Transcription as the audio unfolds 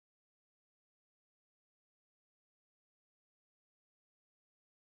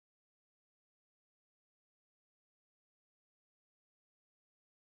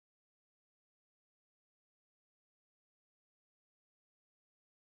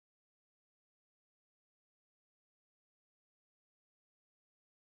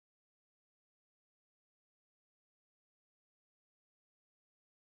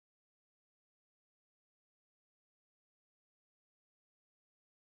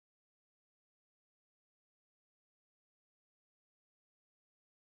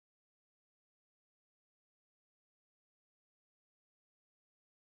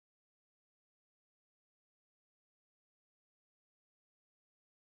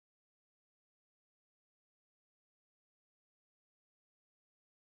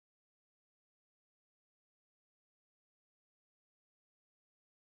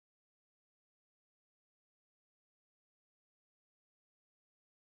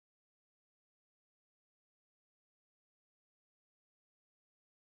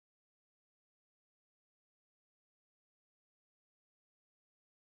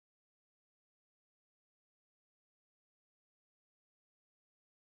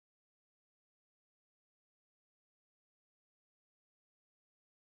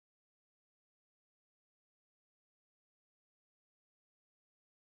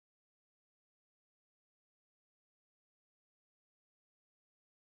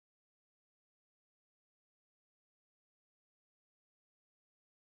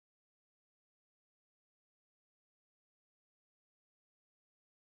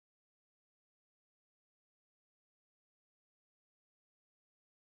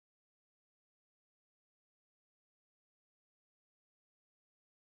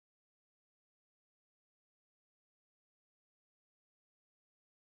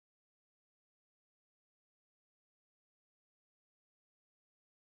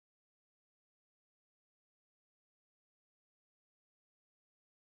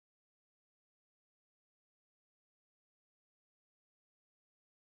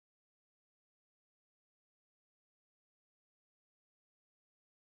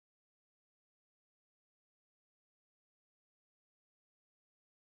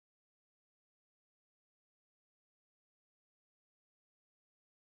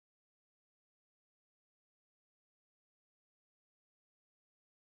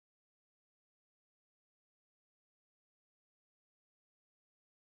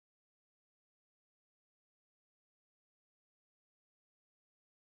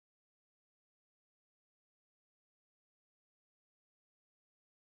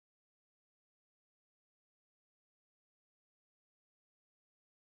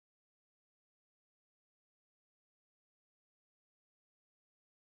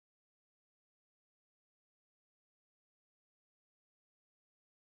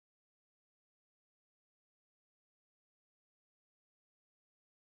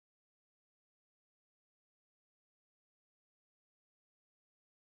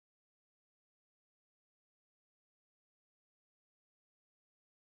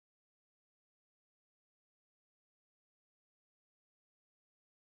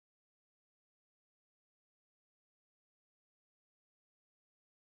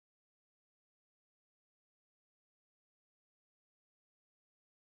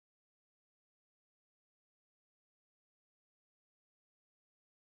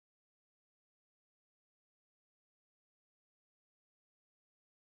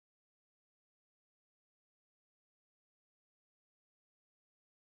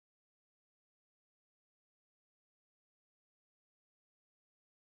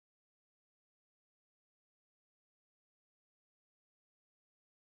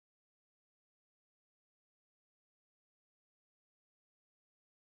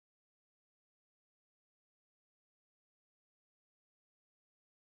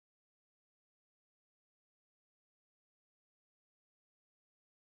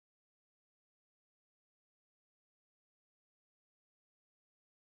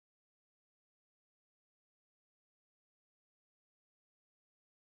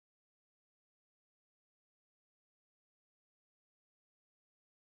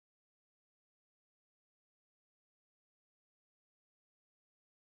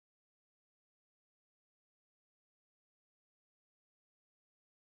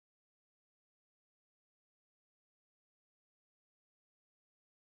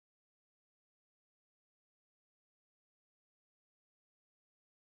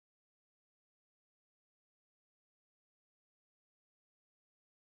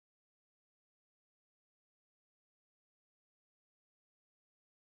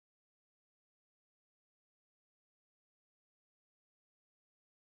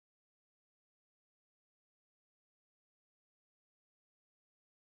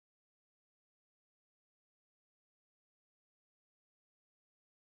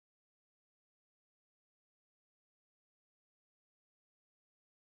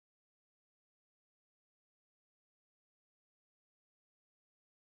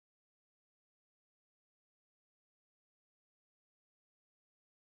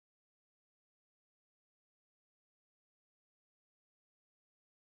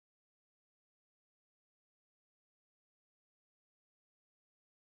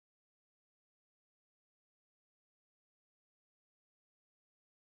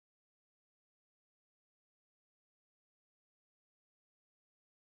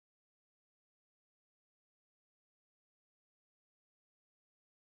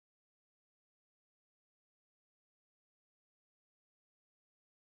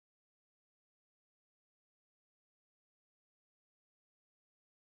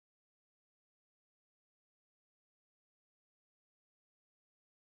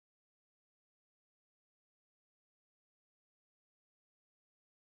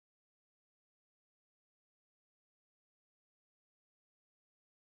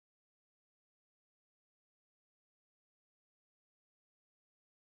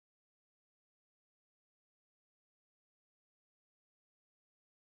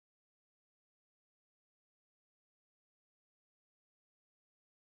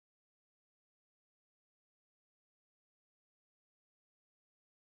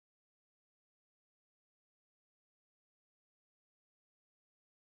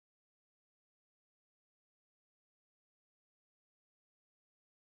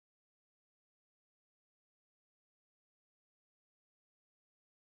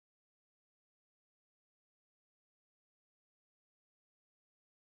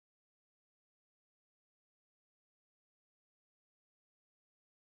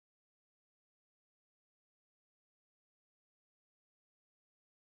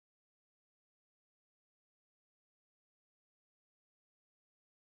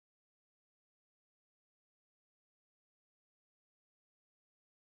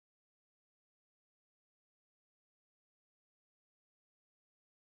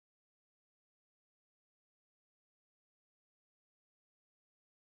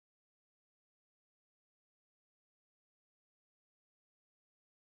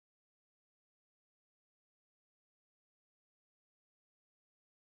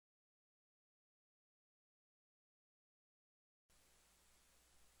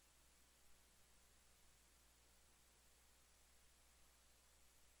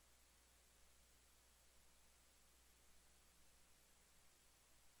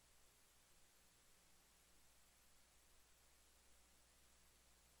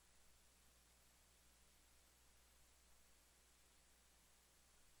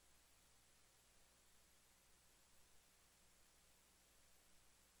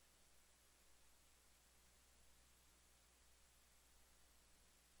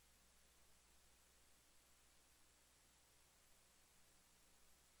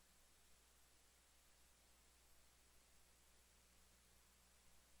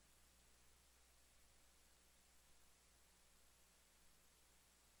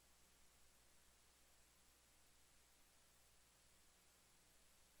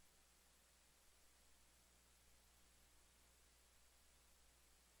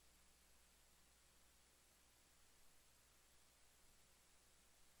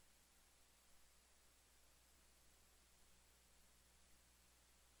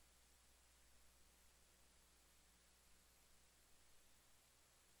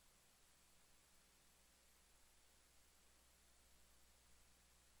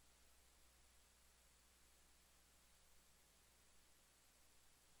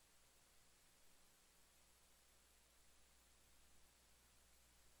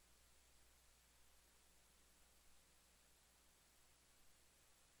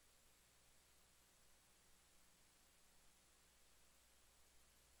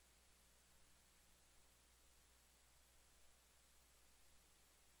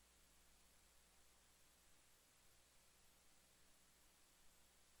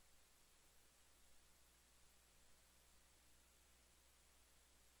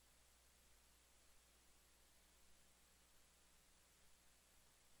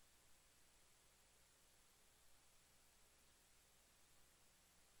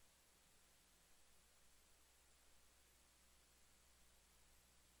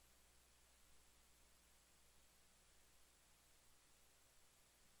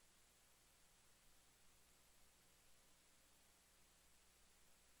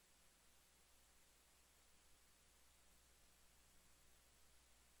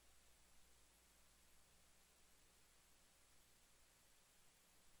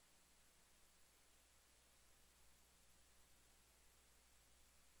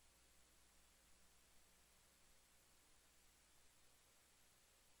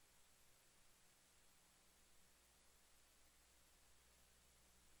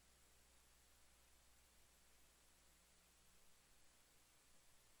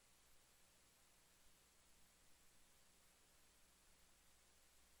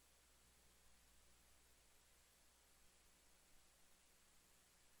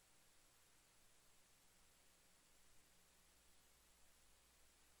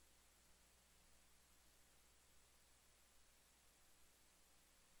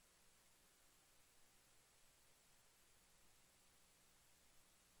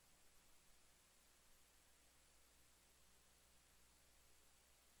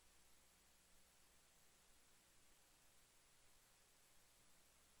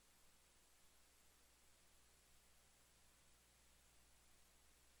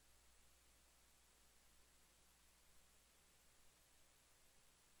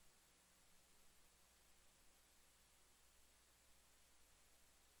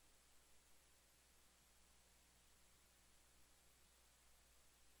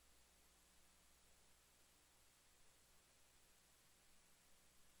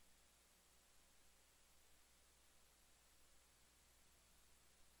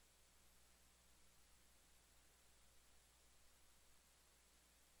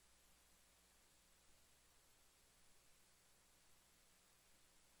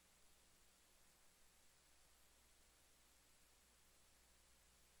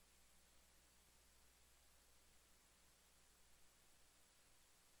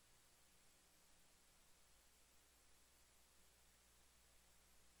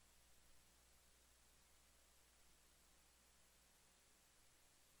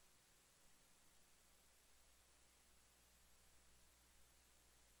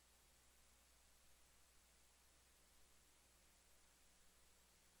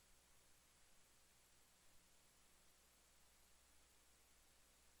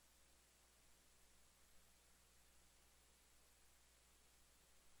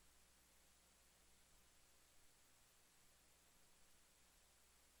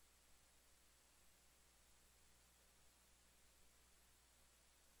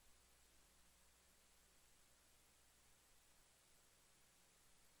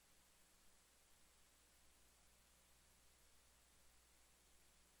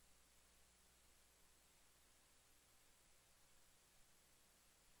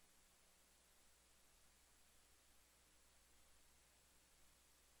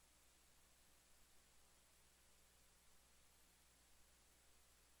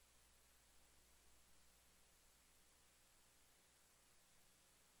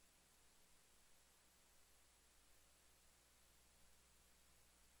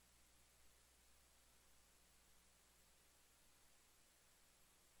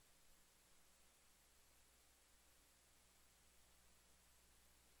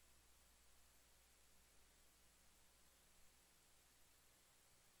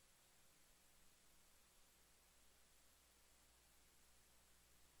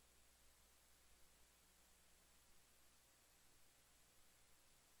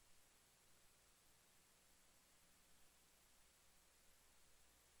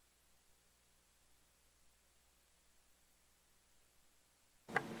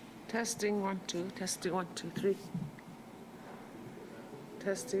Testing 1 2. Testing 1 2 3.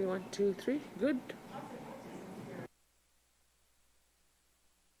 Testing 1 2 3. Good.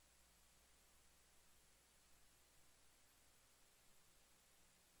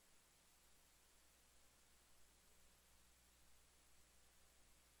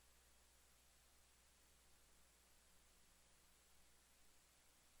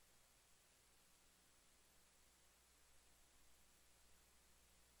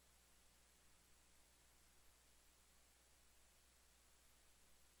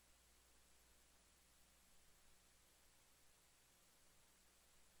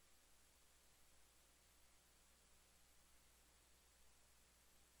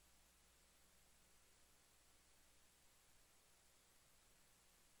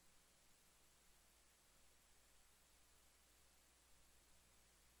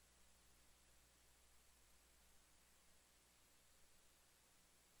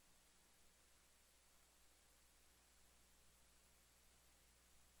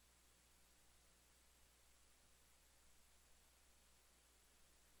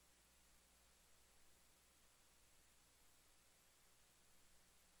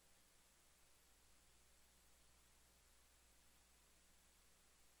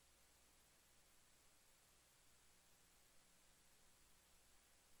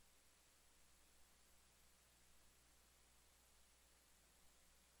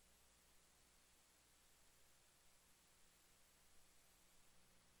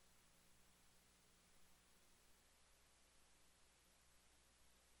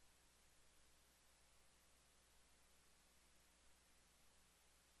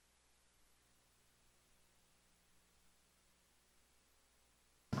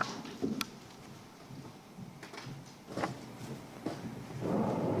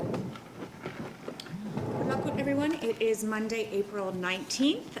 Everyone, it is Monday, April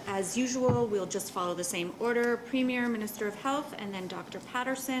 19th. As usual, we'll just follow the same order: Premier, Minister of Health, and then Dr.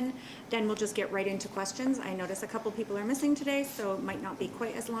 Patterson. Then we'll just get right into questions. I notice a couple people are missing today, so it might not be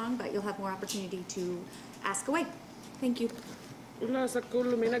quite as long, but you'll have more opportunity to ask away. Thank you.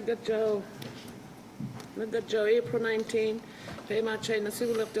 Naggadjaw April 19. Pema China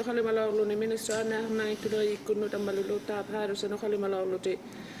Civil of the Halimalawluni Minister Anna to the Iqaluit and Maluluta Patterson of Halimalawluti.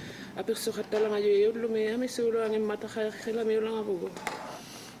 Apisuhatala Yulumi, Amisura and Matahilamilangabu.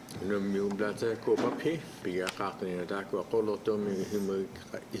 No blata ko papi, Pia Cartney, Dako, Colotomi,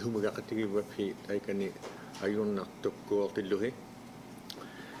 Humagati, Wapi, Aikani, Ayuna to go to Luhi.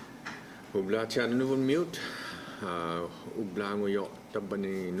 Ublacha Nunavut mute, Ublango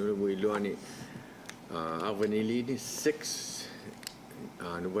Tabani, Nunavut Luani, Avanilini 6,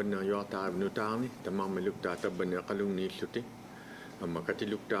 Nuvana Yota Nutani, the Mamma looked at Tabana Kaluni Suti. Makati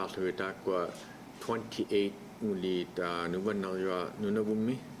looked after Takwa 28 uli ta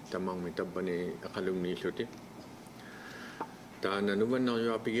Nunavumi, Tamang Mitabani Akalumni Suti. Tana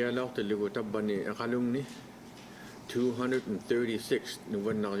Nuvana Pigala, the Lugutabani Akalumni 236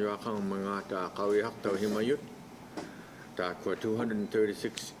 Nuvana Yakang Mangata Kawiakta Himayut. Takwa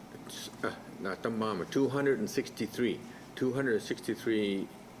 236 Natamama 263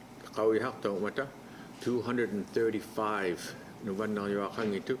 Kawiakta Mata 235 Nuvan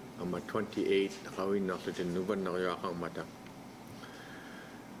Naryakang itu, ama 28 kawin natin Nuvan Naryakang mata.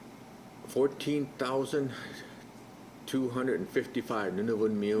 14,255 Nunavut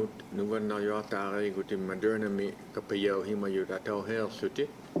mute, Nuvan Naryatari guti Moderna mi kapayaw himayut ataw health suti.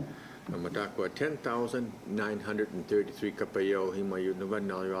 Amatakwa 10,933 kapayaw himayut Nuvan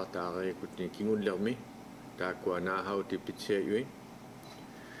Naryatari guti kingunlaw mi. Takwa nahaw ti pitse yun.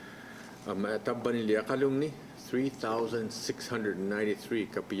 Amatabani liakalung ni 3,693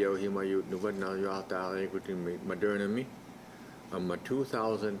 kapiyaw himayut Nuvan Naryatari guti Moderna mi.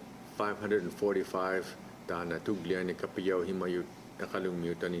 2,545 tana tuglia ni kapiyaw himayut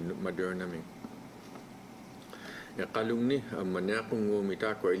Iqaluit ni Moderna mi. Iqaluit ni manakung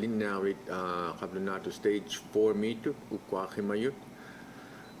umita ko ilinawit kablunato stage 4 mitu ukwa himayut.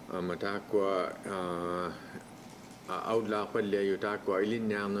 Matakwa outla pa leyo takwa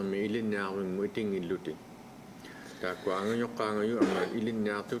ilinaw na mi ilinaw ng muting iluti. Takwa ang ngayon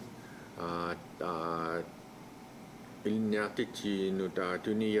ilinaw tut ilinaw ti no ta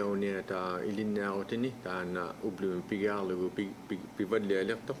tuniyaw niya ta ilinaw tini ta na ublu pigal lugu pivod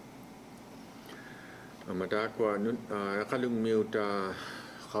lelek to. Matakwa nun Iqaluit miu ta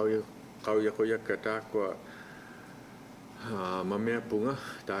kawya katakwa mamaya punga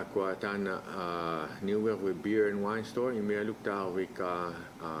takwa tana New York with beer and wine store imaya lukta wika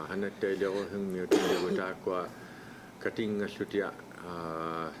hanatelo hung miu tindu takwa kating sutia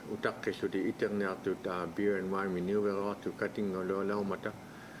utak suti internet to beer and wine mi New York to kating lola mata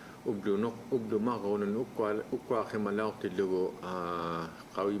ublu maronan ukwa khemalaw tilugo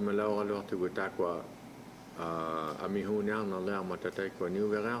qawi malaw alo tigo takwa amihuna na la matatay ko new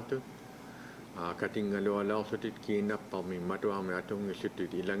veratu kating alo alo sotit kina pami matwa me atong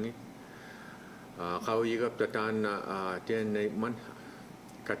sitit ilangi qawi gap tatan ten nei man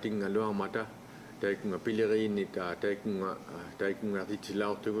kating alo mata tay ko piliri ni tay ko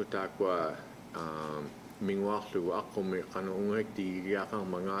ngatilaw tigo takwa mingwak lu ako me kanungek di yakang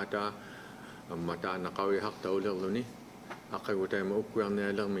mangata mata nakawi hak tauler lu ni akagu tay maukwang na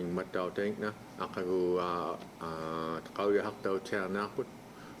lang ming mataw tank na akagu kawi hak tau chair na put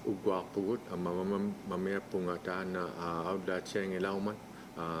ugwak pugut mamaya pungata na outda cheng ilauman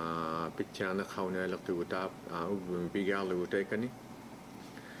picture na kaw na lak tugutap bigal lu tay kani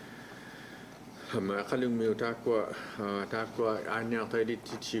akalung miu takwa anya tadi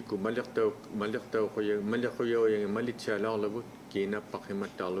ciku malik tau ko yang malik chala lagu kina pakai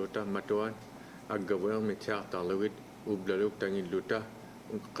mata luta matuan agawang mecha ta lawit ublaluk tangin luta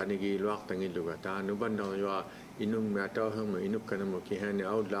kanigi luak tangin luga ta nuban no yo inung mata hang inuk kana mo ki han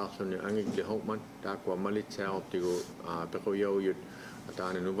out la so ni angik de hokman takwa malik cha optigo peko yo yut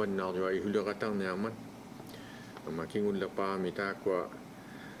ta nuban no yo ihuluga tang nyaman makingun la pa mi takwa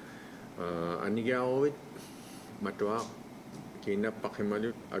anigawit matwa kina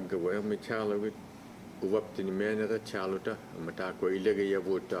pakimalut agawang mechalawit uwap tini menera chaluta mata ko ilega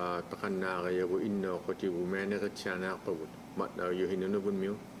yabut takanna yabu inno koti bu menera chana pabut matna yohinunubun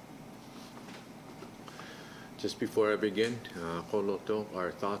miu. Just before I begin, Koloto,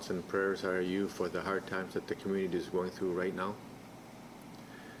 our thoughts and prayers are you for the hard times that the community is going through right now.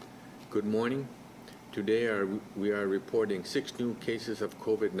 Good morning. Today we are reporting 6 new cases of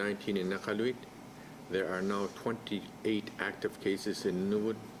COVID-19 in Iqaluit. There are now 28 active cases in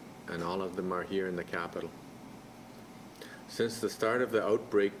Nunavut, and all of them are here in the capital. Since the start of the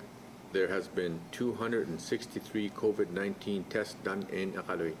outbreak, there has been 263 COVID-19 tests done in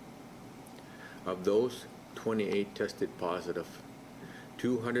Iqaluit. Of those, 28 tested positive.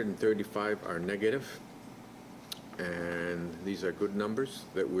 235 are negative. And these are good numbers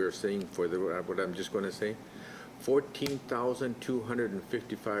that we're seeing for what I'm just going to say.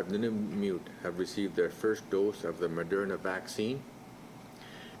 14,255 Nunavut have received their first dose of the Moderna vaccine,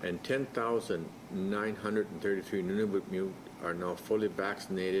 and 10,933 Nunavut are now fully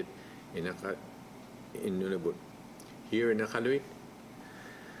vaccinated in Nunavut. Here in Iqaluit,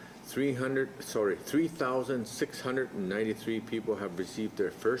 3,693 people have received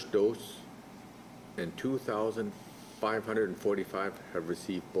their first dose, and 2,545 have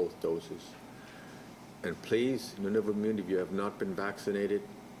received both doses. And please, Nunavut, if you have not been vaccinated,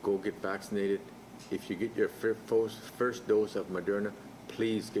 go get vaccinated. If you get your first dose of Moderna,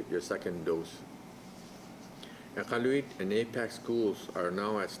 please get your second dose. Iqaluit and APAC schools are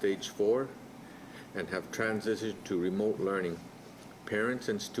now at stage 4 and have transitioned to remote learning. Parents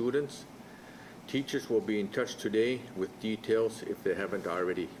and students, teachers will be in touch today with details if they haven't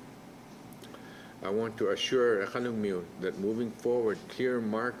already. I want to assure Iqaluit that moving forward, clear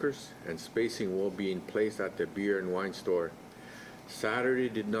markers and spacing will be in place at the beer and wine store. Saturday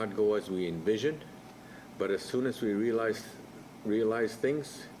did not go as we envisioned, but as soon as we realized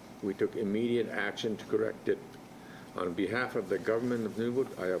things, we took immediate action to correct it. On behalf of the government of Nunavut,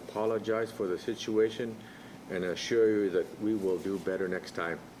 I apologize for the situation and assure you that we will do better next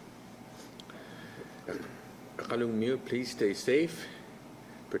time. Iqaluit, please stay safe.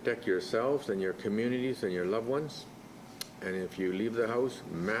 Protect yourselves and your communities and your loved ones. And if you leave the house,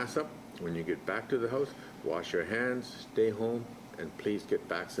 mask up. When you get back to the house, wash your hands, stay home, and please get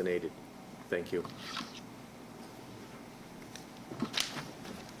vaccinated. Thank you.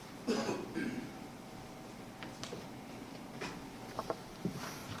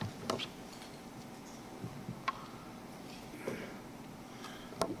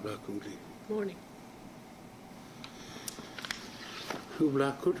 Morning.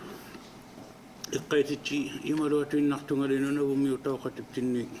 Blackwood. Iqaitichi imaluatin naqtungali Nunavut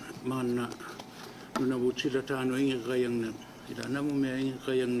miutawqatiptinni maanna Nunavut sila taanu ingi qayangna ila namumia ingi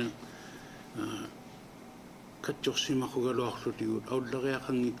qayangna katjoqsimaqugaluarlutigut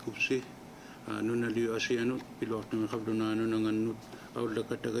aullariaqangikkupsi nunaliu asianut piluartumi qablunaanu nangannut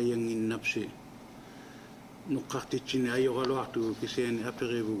aullakatagayanginnapsi nuqqartitsini ayoqaluartugu kisiani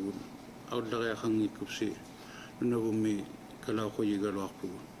aperivugut aullariaqangikkupsi Nunavummi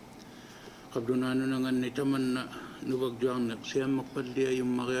kalauqoyigaluarpugu qablunaanu nanganni tamanna nubagjuarneq siammakpallia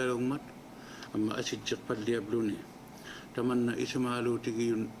yummarialugmat amma asitseqpalliabluni tamanna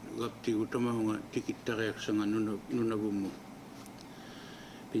isamaaluutigiyun gaptigu tamahunga tikittariaqsanga Nunavummu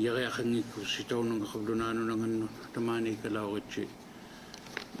piyariaqangikku sitaunanga qablunaanu nangannu tamani kalauqitsi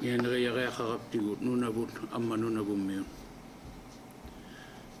Yan raya raya kakaptigut Nunavut amma Nunavut.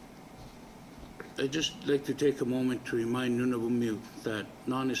 I'd just like to take a moment to remind Nunavut that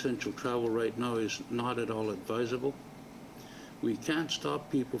non-essential travel right now is not at all advisable. We can't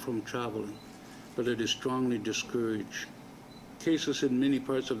stop people from traveling, but it is strongly discouraged. Cases in many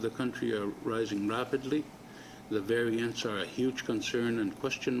parts of the country are rising rapidly. The variants are a huge concern and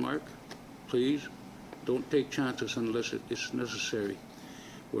question mark. Please, don't take chances unless it is necessary.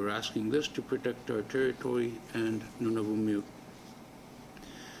 We're asking this to protect our territory and Nunavut.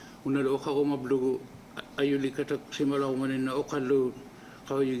 Unalo ka mablugo ayuli katak simalaw manin na okalu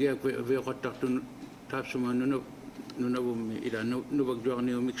kawigya ve katak tapsuma Nunavut ila nubagjuang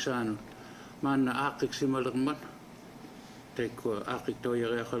ni umiksano man na akik simalagman take akik to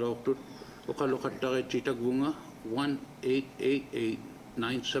yaya kalawtut okalu katak chitagbunga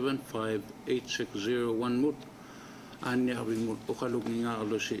 1-888-975-8601 mut anya abing mut okalug nga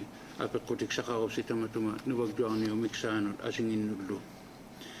alosi apet kotik sakaw si tamatuma nubagjuang ni umiksano asingin nudlo.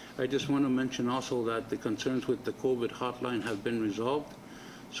 I just want to mention also that the concerns with the COVID hotline have been resolved.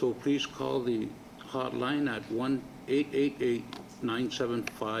 So please call the hotline at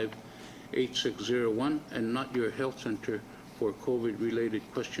 1-888-975-8601 and not your health center for COVID-related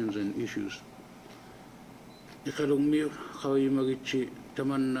questions and issues. Iqalung mir kawi magichi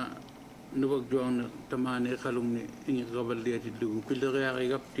taman na nubagjuang taman iqalung ni ingi kabalya tidlugu pilaya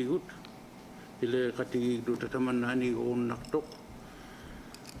kagap tigut pilaya katigig do taman na ni on naktok.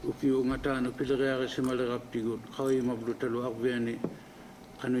 Ukiu ngata no pilagaya si malagap tigut kawi mablutalo akviani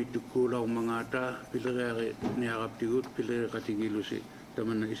ano itukulaw mangata pilagaya ni agap tigut pilagaya katigilusi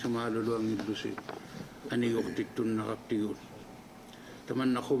taman na isamalo ang ilusi anigok tiktun na kap tigut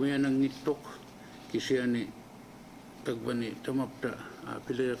taman na kumaya ng nitok kisiya ni tagbani tamapta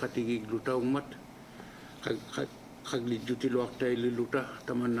pilagaya katigig lutaw mat kaglidjutilo aktay liluta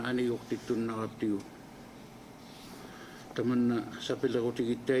taman na anigok tiktun na kap tigut taman na sa pila ko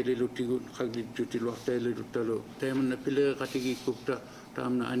tigitay lilutigun kaglidjutil waktay lilutalo taman na pila katigikupta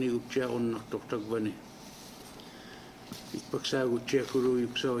tam na ani upcha on naktoktagvani ipaksagu che kuru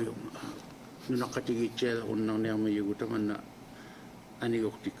yuksaw yung nunakatigitya on na niya mayugo taman na ani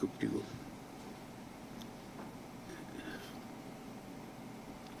uktikuptigo.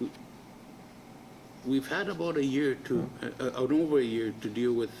 We've had about a year to over a year to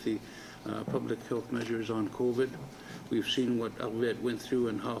deal with the public health measures on COVID. We've seen what Iqaluit went through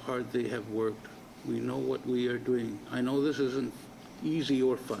and how hard they have worked. We know what we are doing. I know this isn't easy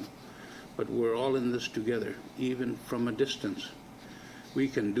or fun, but we're all in this together, even from a distance. We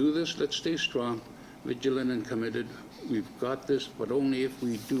can do this. Let's stay strong, vigilant, and committed. We've got this, but only if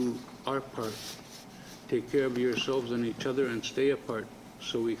we do our part. Take care of yourselves and each other and stay apart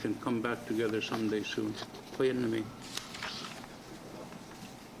so we can come back together someday soon. Payan na mi.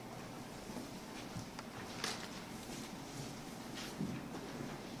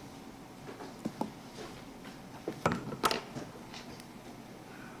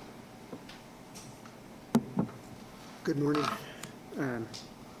 Good morning.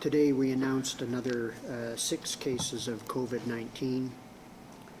 Today we announced another 6 cases of COVID-19.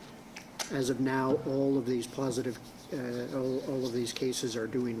 As of now, all of these cases are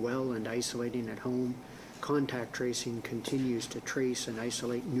doing well and isolating at home. Contact tracing continues to trace and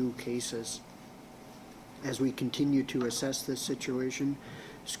isolate new cases. As we continue to assess this situation,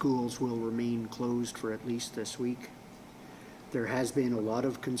 schools will remain closed for at least this week. There has been a lot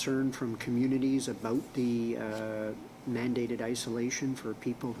of concern from communities about the mandated isolation for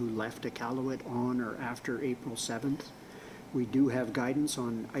people who left Iqaluit on or after April 7th. We do have guidance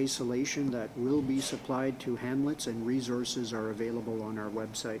on isolation that will be supplied to hamlets, and resources are available on our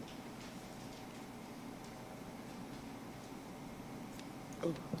website.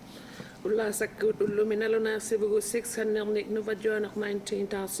 Ulla sakut ulluminalo na sibugu 600 nuvajoanak 19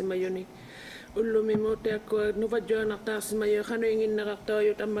 tasimayoni. Ullumi mote ko nuvajoanak tasimayo kano ingin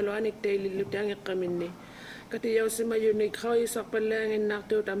nakaktayo tamalo anik taili lutang kaminni. Kati yaw simayoni khawi sakpalangin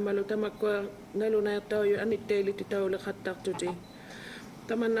nakto tamalo tamakwa naluna tayo anik taili titaw lakhatak tuti.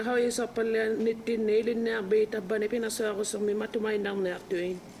 Taman na khawi sakpalang nitin nilin na beta bani pinasa ako sa mimatumay nang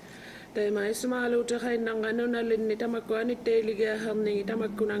naktuin. Tayo may sumalo takay nang ano nalin ni tamakwa anik taili gaham ni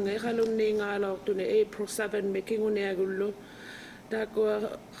tamakkunang ikalun ni ngalok to ni April 7 making uniagulo.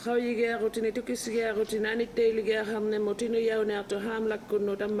 Tako khawi gaya tini tukisiga tini anik taili gaham ni motino yaw na to ham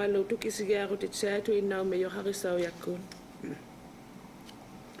lakkuno tamalo tukisiga titsatu inaw mayo harisaw yakun.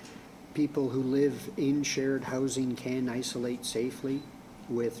 People who live in shared housing can isolate safely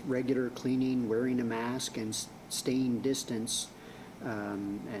with regular cleaning, wearing a mask, and staying distance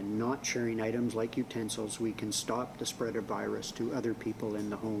and not sharing items like utensils, we can stop the spread of virus to other people in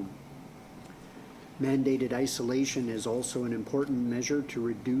the home. Mandated isolation is also an important measure to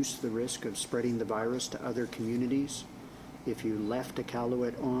reduce the risk of spreading the virus to other communities. If you left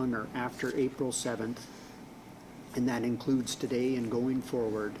Iqaluit on or after April 7th, and that includes today and going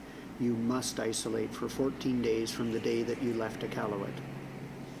forward, you must isolate for 14 days from the day that you left Iqaluit.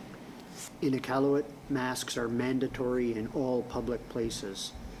 In Iqaluit, masks are mandatory in all public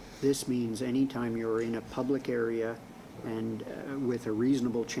places. This means anytime you're in a public area and with a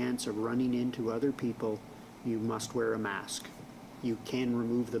reasonable chance of running into other people, you must wear a mask. You can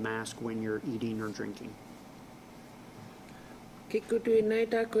remove the mask when you're eating or drinking. Kikutui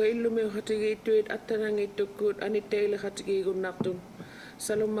naita ko illume hatigi tuit attanangi tukut aniteile hatigi gunnaqtun.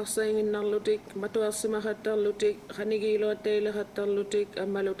 Salum maksangin narlutik, matuasima hattarlutik, hanigilo teile hattarlutik,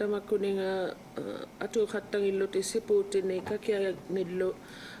 ammalutama kuninga atu hattangilluti siputini kakia nillu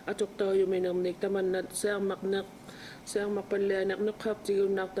atuqtayuminarnik tamannat searmaqneq searmaqpallianeq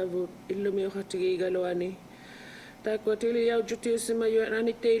nuqqartigunnartavut illume hatigi galuani. Takwatili yau jutiusima yuan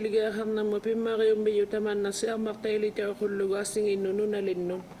aniteiliga harnamu pimmariumbi tamanna searmaqtaili taqullugu asingin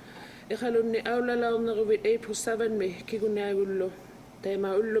nunalinnun. Iqalunni aulalaunneruvit April 7 me kigunaagullu.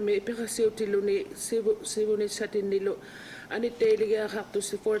 Tema ullumi pikasiutiluni sivuni satinnilu aniteiliga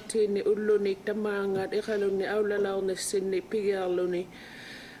hartusi 14 ni ulluni tamaangat iqalunni aulalaunnissinni pigiarluni.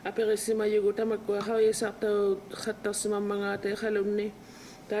 Aperisima yugu tamakua hauyisartau khattarsimammangaata iqalunni.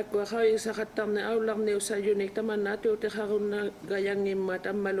 Takwa hauyisa khattarni aularni usayunik tamanna atuutiqarunna gayangimma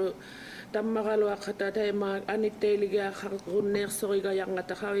tammalu tammaqalu aqata tema aniteiliga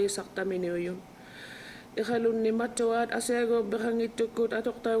harrunneersorigayanngata hauyisartamini uyun. Iqalunni matuat asiago berhangitukut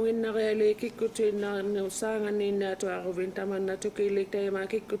atuqtauginnariali kikkutuinna saanganniinna atuaruvin tamanna tukilik tema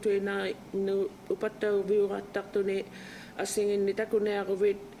kikkutuinna upattau viurattartuni asinginni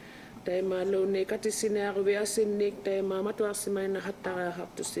takunearuvit tema luni katisinearuvi asinnik tema matuarsimaina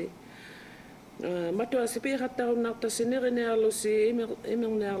hattarahartusi matuarsipi hattarunnartasi nerinearlusi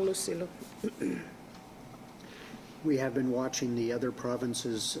imirnearlusilu. We have been watching the other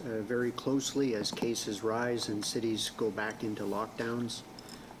provinces very closely as cases rise and cities go back into lockdowns.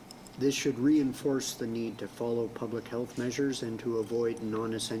 This should reinforce the need to follow public health measures and to avoid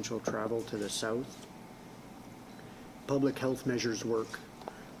non-essential travel to the south. Public health measures work.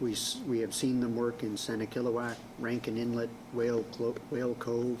 We have seen them work in Savikataaq, Rankin Inlet, Whale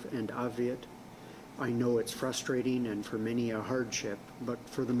Cove, and Aviat. I know it's frustrating and for many a hardship, but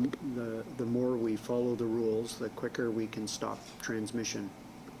for the more we follow the rules, the quicker we can stop transmission.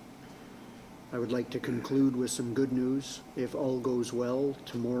 I would like to conclude with some good news. If all goes well,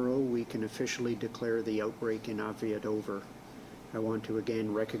 tomorrow we can officially declare the outbreak in Aviat over. I want to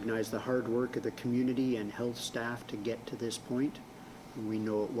again recognize the hard work of the community and health staff to get to this point. We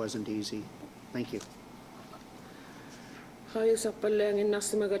know it wasn't easy. Thank you. Hauyisarpalliangin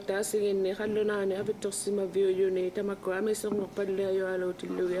narsimagattaasiginni qallunaani avittorsima viuyuni tamakku amisernerpalliayu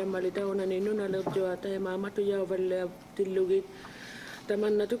aluutillugi ammalitauunani nunalerjua taima matuyauvallia tillugit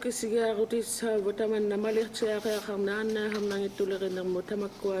tamanna tukisigiarutisaavu tamanna malirtiaqeaqarna annaaharnangittuleqinermu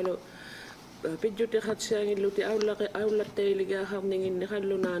tamakkualu pidjutiqatsiangilluti aulattailigaaqarninginni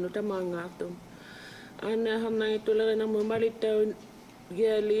qallunaanu tamaangaartum annaaharnangittuleqinermu malittaun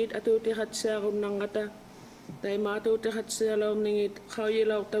gialiit atuutiqatsiarunnangata Taima atuutiqatsialaorningit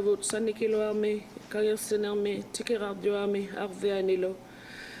qauyilaortavut sannikiluarmi kagirsinermi tikirarjuami arvianilu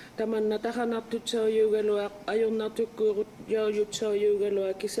tamanna taqanartutsaujuugaluaq ajornartukkuurut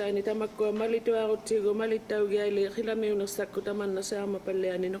jaujutsaujuugaluaq kisaani tamakkua malituarutigu malittaugiali qilamiunersakku tamanna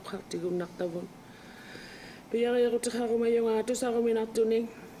saarmapalliani noqqartigunnartavun piariirutiqarumajunga tusaruminartuni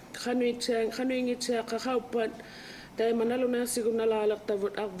qanuingitsiaqqa qauppat taima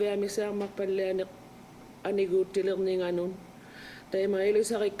naluneersigunalaalertavut arviami saarmapalliani aniguuttilerninganun taima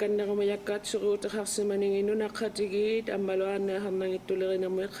ilisarikkannerumajakkaatsuruutiqarsimaningin nunaqqatigit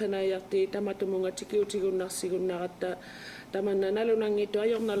ammaluaannaaharnangittulerinamu iqqanaajarti tamatumunga tikiutigunnarsigunnaраtta tamanna nalunangittu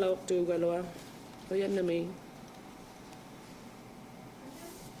ajornalaortuugalua oyannami.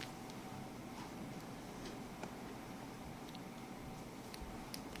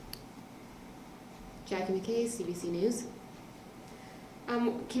 Jackie McKay, CBC News.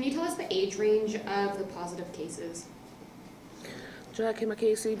 Can you tell us the age range of the positive cases? Jackie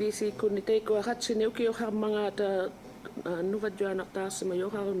McKay, CBC kunni teikua hatsini ukiuharmangaata nuvadjuanartaarsima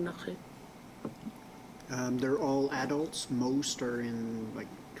yoharunnaqi. They're all adults. Most are in like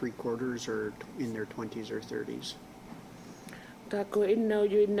 3/4 or in their 20s or 30s. Tako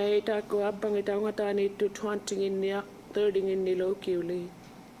innauju innai tako abbangitaungataaniittu 20 inniaq 30 innilu ukiuli.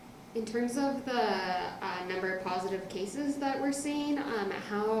 In terms of the number of positive cases that we're seeing,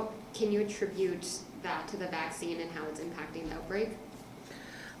 how can you attribute that to the vaccine and how it's impacting the outbreak?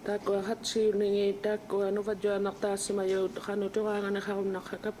 Tako hatsi ningi tako no vadjo nakta simayo kanu turanga na kaum na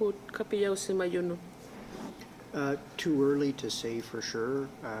kaput kapiyaw simayunu. Too early to say for sure.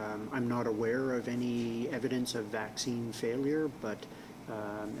 I'm not aware of any evidence of vaccine failure, but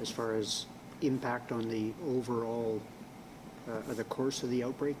as far as impact on the overall the course of the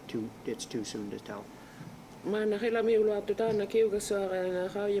outbreak, it's too soon to tell. Mana hila miulu atu na kiuga suara na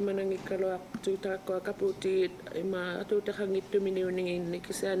kau yemanang Iqaluit tu tako kaputi ima atu takangit tumini uningin ni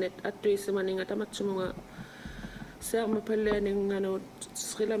kisanet atu isamaning atamatsumunga serma palening ngano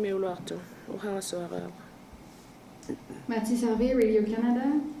hila miulu atu uha suara. Matsi Salve, Radio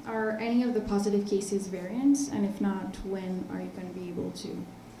Canada. Are any of the positive cases variants? And if not, when are you going to be able to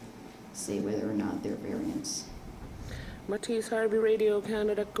say whether or not they're variants? Mati Sarbi Radio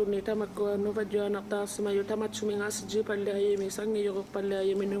Canada kuni tamako novadjo nakta simayo tamatsuminga siji palaya mi sangi yoko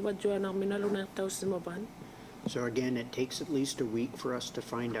palaya mi novadjo nak minaluna tau simaban. So again, it takes at least a week for us to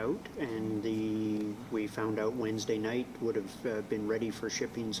find out, and we found out Wednesday night, would have been ready for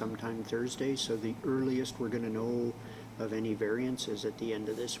shipping sometime Thursday, so the earliest we're going to know of any variants is at the end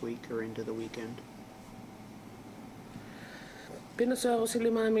of this week or into the weekend. Pinasaro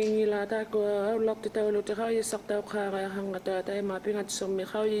silima mingila tako aulak titawlo tikayi sakta ukara hangata tayo ma pingat sumi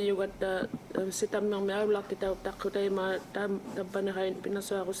kayi yugat sitam nang may aulak titaw tako tayo ma tabanakain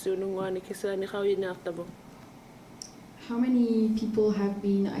pinasaro sinungwani kisa ni kayi naktabo. How many people have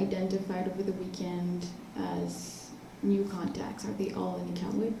been identified over the weekend as new contacts? Are they all in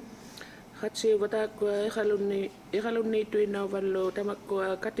Iqaluit? Hatsi watako ikaluni tuinaw valo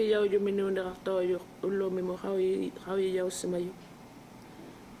tamako katiyaw yuminu nakatoyo ulo mimo kayi yaw simayo.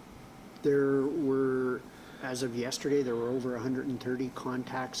 There were, as of yesterday, there were over 130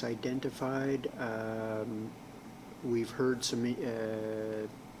 contacts identified. We've heard some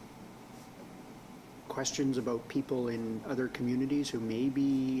questions about people in other communities who may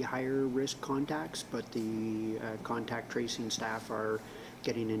be higher risk contacts, but the contact tracing staff are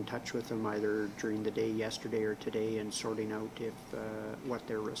getting in touch with them either during the day yesterday or today and sorting out if what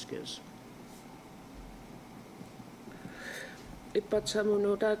their risk is. Ipat sa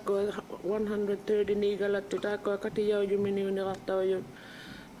muno tako 130 nigalat tu tako katiyaw yumini unirataw yun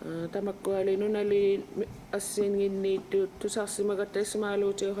tamako ali nunali asin ngini tu sasi magatay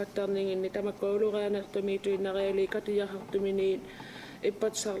sumalo tu hatarning ini tamako uluran at tumitu inareli katiyaw tumini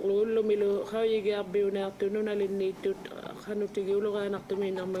ipat sa lulo milo kawigi abiw na tu nunali ni tu kanutigi uluran at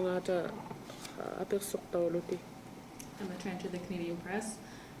tumin ang mga ta apersok tawluti. I'm going to turn to the Canadian press.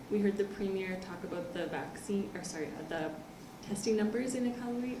 We heard the Premier talk about the the testing numbers in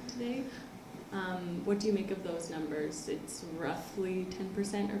Iqaluit today. What do you make of those numbers? It's roughly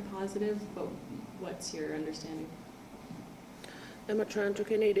 10% are positive, but what's your understanding? I'm trying to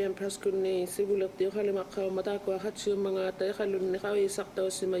Canadian press kuni sibulat di kalimakaw matako hatsi mga tayo kalun ni kawi saktaw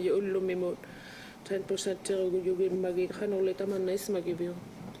si mayo ulumimot 10% tiro guyugin magi kanuli taman na ismagibyo.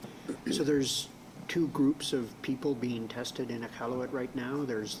 So there's two groups of people being tested in Iqaluit right now.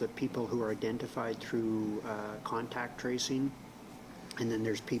 There's the people who are identified through contact tracing, and then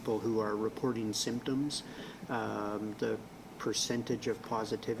there's people who are reporting symptoms. The percentage of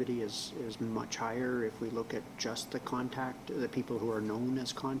positivity is much higher if we look at just the people who are known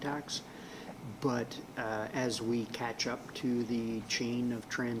as contacts. But as we catch up to the chain of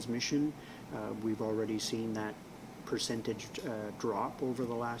transmission, we've already seen that percentage drop over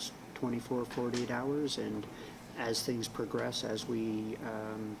the last 24, 48 hours, and as things progress, as we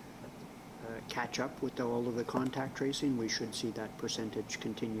catch up with all of the contact tracing, we should see that percentage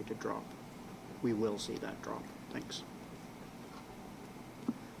continue to drop. We will see that drop. Thanks.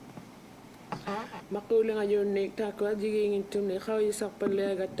 Makuli nga yun ni tako jiging ito ni kawi sak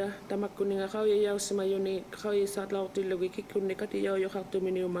palegata tamakuni nga kawi yaw simayuni kawi sak lautilogi kikuni katiyaw yokak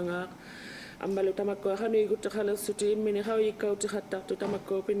tumini mga Ambalu tamako hanu igut khala suti mini hawi kau tihatak tu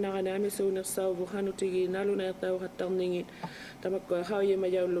tamako pinagana mi sunar sabu hanu tigi nalu na tau hatarningin tamako hawi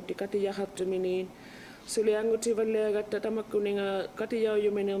mayaw luti katiya hatu mini suliangu tivalle gatta tamako ninga katiya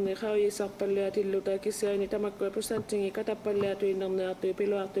yumini ni hawi sakpalle atiluta kisya ni tamako percentingi katapalle atu inamna atu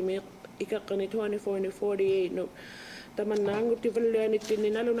pilo atu mi ikakani 24 ni 48 no tamanangu tivalle ni tini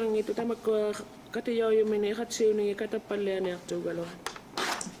nalu nang itu tamako katiya yumini hatsu ni katapalle ni atu galo.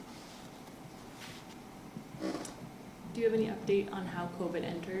 Do you have any update on how COVID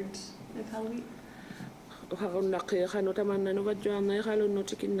entered Iqaluit?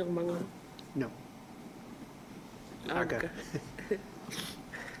 No. Okay.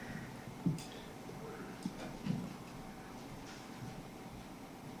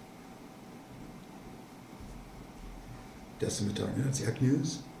 Destin Matar,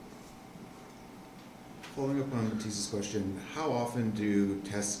 News. Following up on Matisse's question, how often do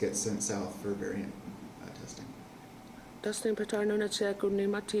tests get sent south for variant testing? Tastin Patterson na siya kunni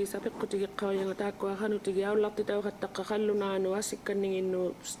mati sa pekutigi kaya nga takwa hanu tigi awlak titaw hatta kakallo na ano asik kaningin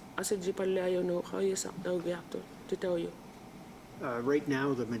no asidji palyayo no kaya sak daw gyakto titaw yo. Right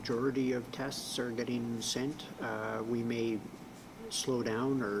now, the majority of tests are getting sent. We may slow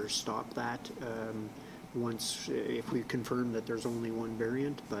down or stop that once if we confirm that there's only one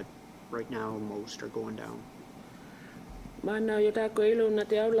variant, but right now most are going down. Mana yo ta ko ilo na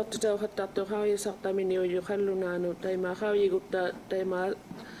te awlak titaw hatta to kaya sak tamin yo kallo na ano tay ma kaya gutta tay ma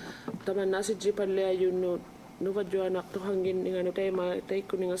taman asidji palyayo no nuva joanak to hangin ngano tay ma tay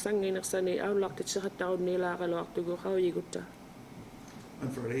kuninga sangin naksani awlak titsa hatta nila kalwak to go kaya gutta. On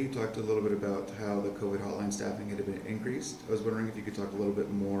Friday, you talked a little bit about how the COVID hotline staffing had been increased. I was wondering if you could talk a little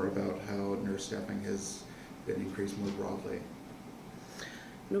bit more about how nurse staffing has been increased more broadly.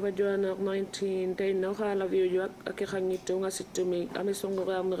 Nuva joanak 19 tay no kala view yo akikangito nga situmi ami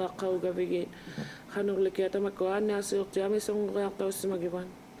songoram nakakaw gavigi kanong liketa makuan na sur jami songoram taw sumagiwan.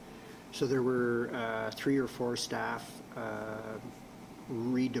 So there were 3 or 4 staff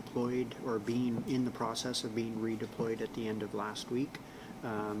redeployed or being in the process of being redeployed at the end of last week.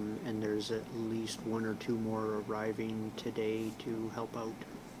 And there's at least 1 or 2 more arriving today to help out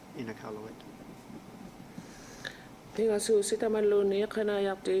in Iqaluit. Tinga su sita malone kana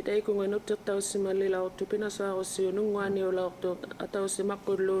yakte tay kung ano taw si malilaw to pinasa ko si nung wani ulaw to ataw si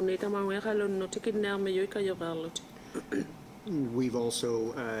makulo ni tamang kalon no tikin na mayoy kayo kalot. We've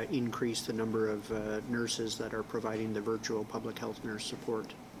also increased the number of nurses that are providing the virtual public health nurse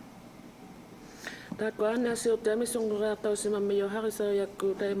support. Tako ana si utami songra taw si mamayo harisa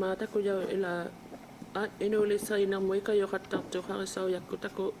yakku tay mata ko yaw ila inuli sa inang moy kayo katak to harisa yakku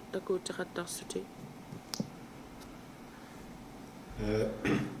tako takatak suti.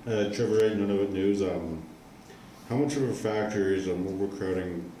 Trevor Wright, Nunavut News. How much of a factor is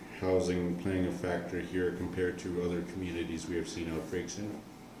overcrowding housing playing a factor here compared to other communities we have seen outbreaks in?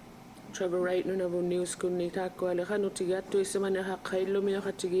 Trevor Wright, Nunavut News kunni tako ala kanu tigato isamana hakaylo miyo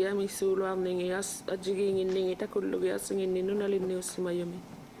katigiya mi suluang ningias ajigingin ningi takullugias ngin Nunalin News mayumi.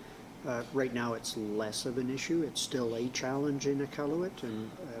 Right now, it's less of an issue. It's still a challenge in Iqaluit,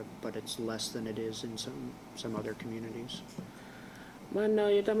 but it's less than it is in some other communities.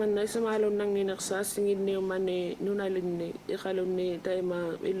 Mana yo taman na isamalon nang ninaksasingin niyo mani Nunalin ni Iqaluit ni tay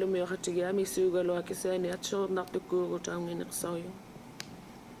ma ilumiyo katigiya mi sugalo akisani at so naktukuro tang ninaksayo.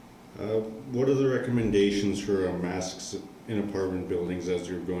 What are the recommendations for masks in apartment buildings as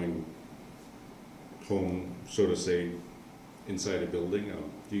you're going home, so to say, inside a building?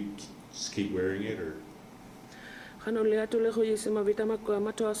 Do you just keep wearing it, or? Kanuli atule ko yisi mabita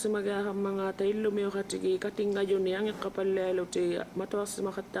makwa matuwa si magaham mga tay lumiyo katigi katinga yun yang kapalelo ti matuwa si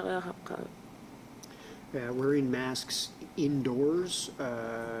makataka ka. Wearing masks indoors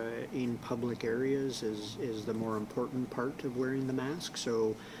in public areas is the more important part of wearing the mask.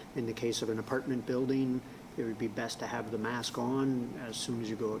 So in the case of an apartment building, it would be best to have the mask on as soon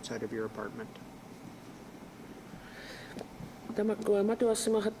as you go outside of your apartment. Tamakwa matuwa si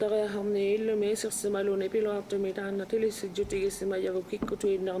makataka hamni ilumi si malune pilo aptumitan na tili si juti si mayago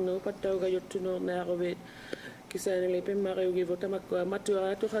kikutuin na no pataw gayot tunor na akawit. Kisa nilipin makayugivo tamakwa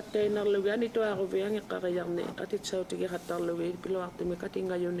matuwa atu katay na lugan ito akawit ang ikakayarni at itsaw tigi katarluwi pilo aptumi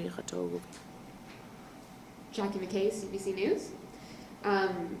katinga yun ni katawgo. Jackie McKay, CBC News.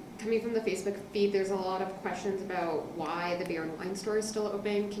 Coming from the Facebook feed, there's a lot of questions about why the beer and wine store is still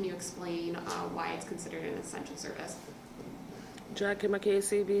open. Can you explain why it's considered an essential service? Jackie McKay,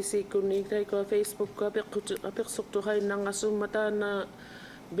 CBC kunig tay ko Facebook ko apiksukto kayo nang asumata na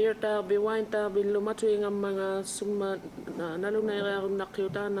beer tabi, wine tabi, lumatuing ang mga suma nalunay kayong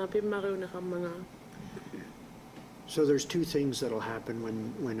nakyuta na pimaryo na kang mga. So there's 2 things that'll happen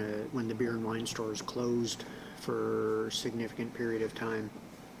when the beer and wine store is closed for a significant period of time.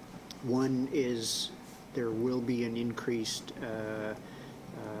 One is there will be an increased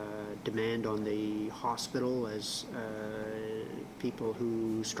demand on the hospital as people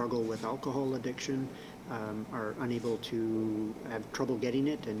who struggle with alcohol addiction are unable to have trouble getting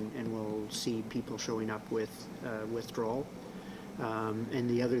it, and we'll see people showing up with withdrawal. And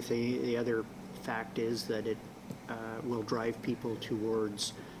the other fact is that it will drive people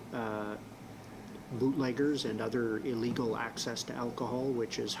towards bootleggers and other illegal access to alcohol,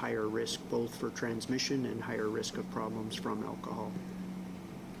 which is higher risk both for transmission and higher risk of problems from alcohol.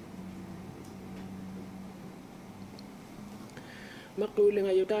 Makuling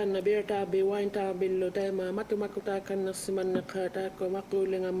ayutan na beer tabi, wine tabi, lo tayo matumakutakan na siman na kata ko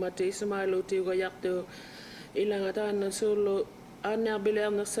makuling ang mati sumaluti ko yakto ilanga anna solo anna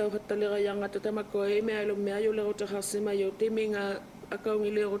bilearna sauhattalera yangata tamakko emailum meayulero taharsima yo timinga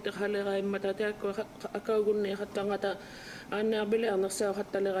akaungilero tahalera immata ko akaugunne hattangata anna bilearna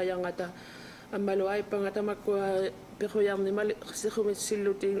sauhattalera yangata amalo ay pangatamako pehoyarni mal sikhumit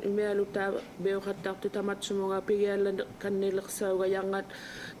silluti mealuta beohattartu tamatsumunga pigialan kannilqsauga yangat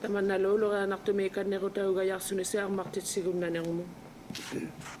tamanna lolora naqtumi kannirutauga yarsuni searmartit sigumnanermu.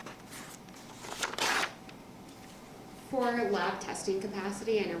 For lab testing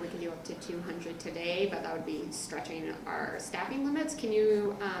capacity, I know we can do up to 200 today, but that would be stretching our staffing limits. Can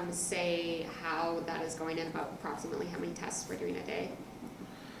you say how that is going and about approximately how many tests we're doing a day?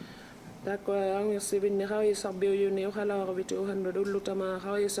 Tako ang sibin ni hawi sabbiu yuni uhala rabitu uhandu dulu tama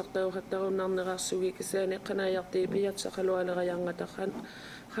hawi sakta uhatta unam nerasugi kisene kana yakti piyat sakalu ala gayangata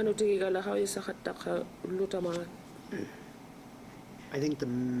khanuti gala hawi sakatta dulu tama. I think the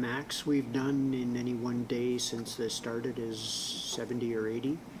max we've done in any one day since this started is 70 or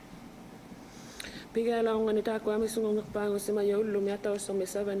 80. Pigala ang ganita ko ami sungong nakpango si mayo lumiataw sa may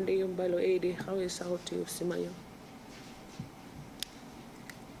 70 yung balo 80 hawi sakoti si mayo.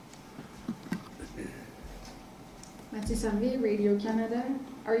 Matsi Sambi, Radio Canada.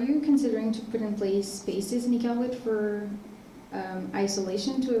 Are you considering to put in place spaces in Iqaluit for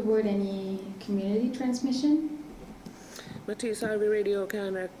isolation to avoid any community transmission? Mati Savi Radio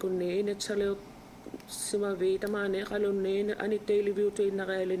Canada kunni init salio simavi tamane kalunni ani daily view to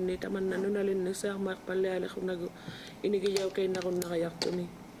inagalin ni taman nanunalin ni sa makpalala kunago inigiyaw kay nakon nakayaktuni.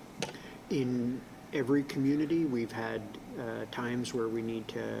 In every community, we've had times where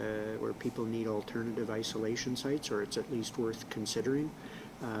where people need alternative isolation sites, or it's at least worth considering.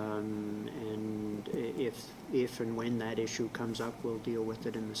 And if and when that issue comes up, we'll deal with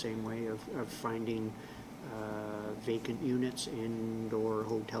it in the same way of finding vacant units and or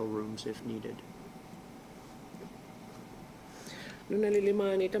hotel rooms if needed.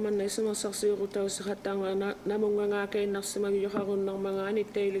 Nunalilimani taman na sumasaksiyo taw sa katanga namunganga kay naksimagyoharon ng mga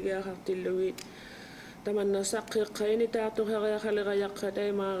anitayliga hartiluwi taman na sakir kay ni tato haya kaligayak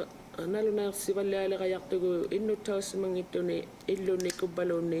katay ma naluna sibalala gayak tugo inu taw sa mangito ni illo ni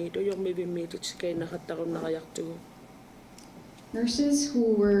kubalon ni to yung may bimitit kay nakataron na gayak tugo. Nurses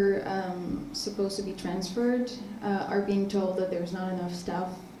who were supposed to be transferred are being told that there's not enough staff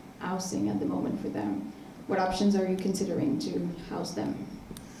housing at the moment for them. What options are you considering to house them?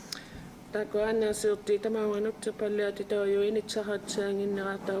 Tako ana surti tamang anok tapala tito yo init sahat sangin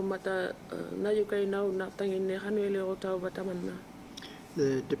nakataw mata nayo kay naw natangin ni hanwili ko taw bataman na.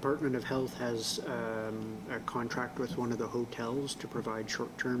 The Department of Health has a contract with one of the hotels to provide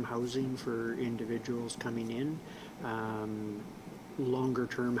short-term housing for individuals coming in.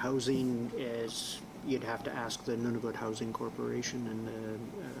 Longer-term housing is you'd have to ask the Nunavut Housing Corporation and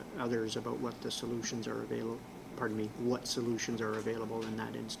others about what the solutions are available. Pardon me, what solutions are available in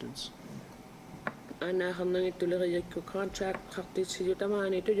that instance. Ana hanang itulirayag ko contract kakti siyo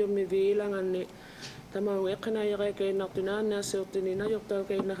taman ito yung mibilangan ni tamang ekanaya kay naktunan na surti ni nayok taw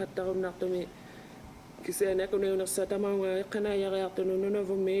kay nakataon naktumi kasi ana ko na sa tamang ekanaya kay akto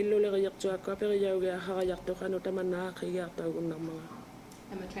Nunavut melo lirayag to ako pero yaw ga hakayak to kanu taman na kayak taw ng mga.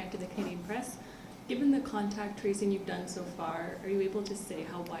 I'm trying to the Canadian Press. Given the contact tracing you've done so far, are you able to say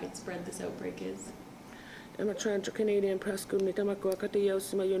how widespread this outbreak is? I'm trying to Canadian Press kun ni tamako katiyaw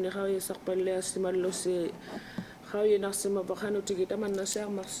si mayo ni hawi sakpalya si malo si hawi na si mabakano tigi taman na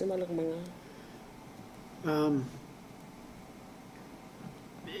siya maksimal mga.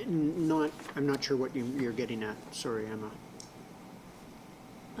 I'm not sure what you're getting at. Sorry, Emma.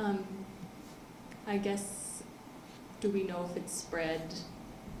 I guess, do we know if it's spread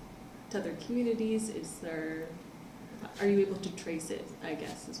to other communities? Are you able to trace it, I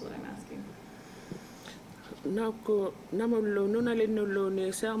guess, is what I'm asking. Nako namullo nunalinulo ni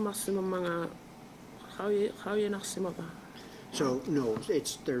siya maksimal mga hawi naksimal ba. So no,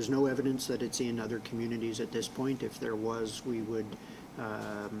 there's no evidence that it's in other communities at this point. If there was, we would,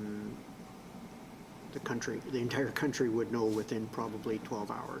 the entire country would know within probably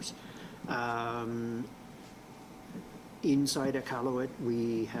 12 hours. Inside Iqaluit,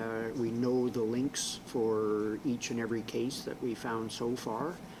 we know the links for each and every case that we found so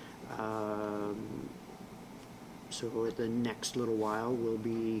far. So the next little while will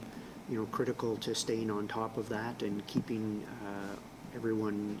be, critical to staying on top of that and keeping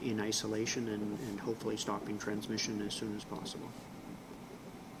everyone in isolation and hopefully stopping transmission as soon as possible.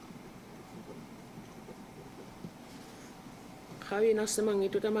 Hawi nasamang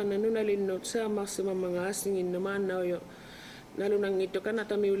ito taman nanunalinot sa masamang mga asingin naman na yo. Lalo nang ito ka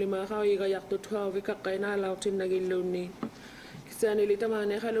natamiuli mga hawi gayak to hawi kakay na lautin nagilun ni. Kristiani li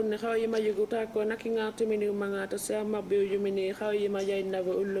tamane halum ne khaw yima yuguta ko nakinga timini mga ta sa mabiu yumini khaw yima yay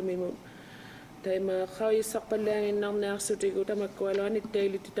nava ullumimu tayma khaw yisaqpalang nam na sutigu tamakwalo ani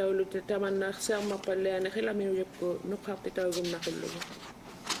tayli titawlu tamanna sa mapalang khilami yukko nukhati tawgum nakullu.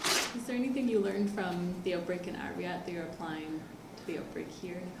 Is there anything you learned from the outbreak in Ariat that you're applying to the outbreak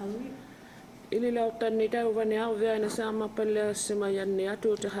here in Iqaluit? Ililautan ni tawani awya na sa mapalang simayan ni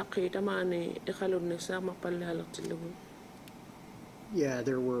atu tahaqi tamani Iqaluit ni sa mapalang latilugu. Yeah,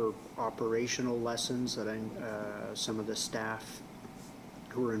 there were operational lessons that some of the staff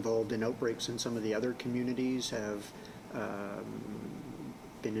who were involved in outbreaks in some of the other communities have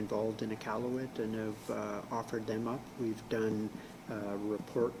been involved in Iqaluit and have offered them up. We've done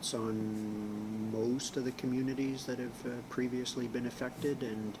reports on most of the communities that have previously been affected,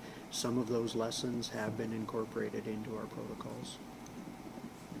 and some of those lessons have been incorporated into our protocols.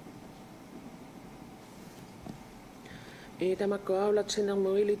 Tamako awlat sinang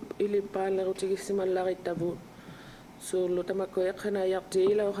mo ili pala utigisimallari tabu. So lo tamako yakana yakti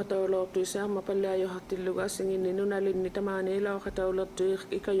ilaw katawlo tu sa mapalayo hatiluga singin ni nunalin ni tamani ilaw katawlo tu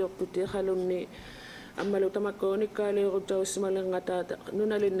ikayok tu ti halun ni amalu tamako ni kali utaw simalangata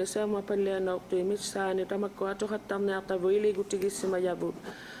nunalin ni sa mapalayo tu mitsa ni tamako ato hatam na tabu ili gutigisimalabu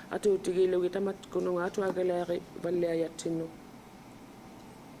ato utigilugi tamat kunung ato agalari valayatinu.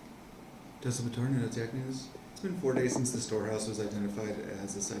 Tessa Batorn, Attack News. It's been 4 days since the storehouse was identified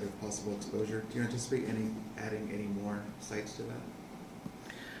as a site of possible exposure. Do you anticipate adding any more sites to that?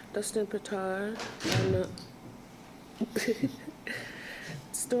 Dustin Patar and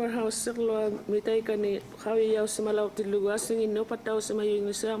storehouse sirlo mitay kani khawi yaw simalaw tiluga singin no pataw simayo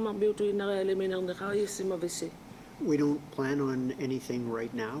ni sa mabiutu na eliminang na khawi simabisi. We don't plan on anything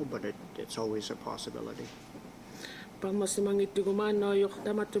right now, but it's always a possibility. Pamasimangit guman no yok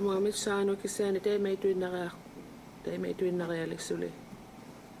tamat mo misano kisani tay may tuin na realisuli.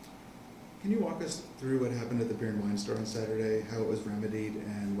 Can you walk us through what happened at the beer and wine store on Saturday, how it was remedied,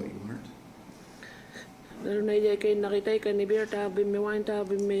 and what you learned? Lalo na iya kay nakitay ka ni beer tabi mi wine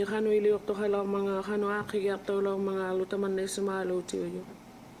tabi mi kano iliok to halaw mga kano akiyak to lang mga lutaman na sumalo tiyo.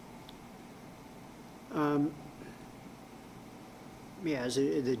 Yeah,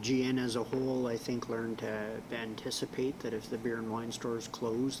 the GN as a whole, I think, learned to anticipate that if the beer and wine stores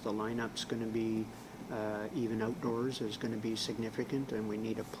close, the lineup's going to be, even outdoors, is going to be significant, and we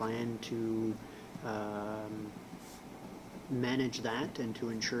need a plan to manage that and to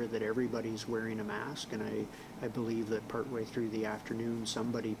ensure that everybody's wearing a mask. And I believe that partway through the afternoon,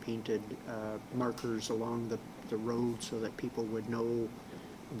 somebody painted markers along the road so that people would know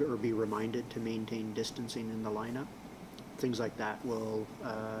or be reminded to maintain distancing in the lineup. Things like that will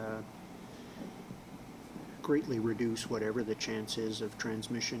greatly reduce whatever the chance is of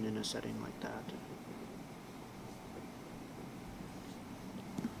transmission in a setting like that.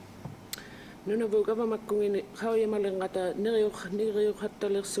 Nunavut kava makungin khawi malangata niriyuk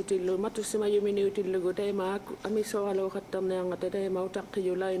hattalir sutilo matu sima yumini utilugo tay ma amiso alo hattam na ngata tay ma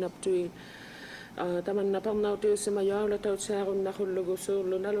utakkiyo line up to taman na pamnaw tiyo sima yo la taw sarun na khullugo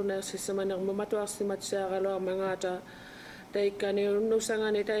surlo nalo na sima nang mumatu asimat saralo mangata tay kani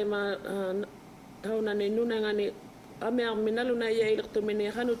nusangani tay ma taunani nunangani amer minalo na yailikto mini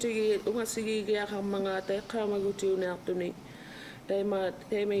khanu tigi umasigi ya mangata tay kamaguti unartuni Tema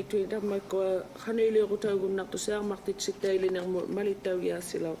itu dama ko khanili ko tagun nak to sa martit sitaili nang malitaw ya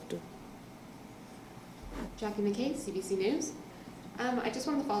silauto. Jackie McKay, CBC News. I just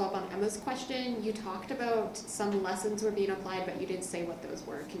wanted to follow up on Emma's question. You talked about some lessons were being applied, but you didn't say what those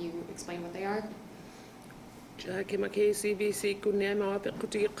were. Can you explain what they are? Jackie McKay, CBC kunya ma pa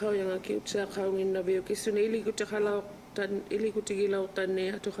kutigi qaw yang akiut sa qawin na biyo kisunili ko tikalaw tan ili ko tigilaw tan ni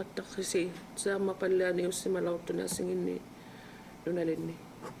ato khatta khisi sa mapallani usimalaw to na singin ni.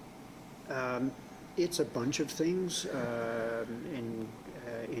 It's a bunch of things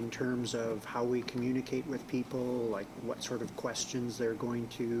in terms of how we communicate with people, like what sort of questions they're going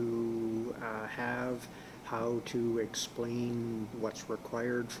to have, how to explain what's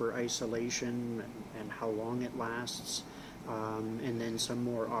required for isolation and how long it lasts, and then some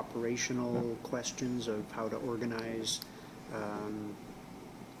more operational questions of how to organize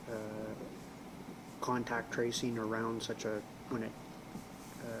contact tracing around when it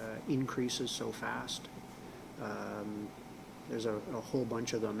increases so fast. There's a whole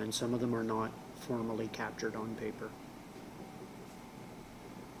bunch of them, and some of them are not formally captured on paper.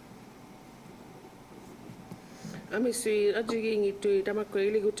 Amisi ajiging itu tamak ko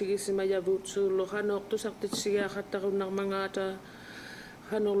iligo tigisi mayabut so lo hanok to saktit siya khatta ng mangata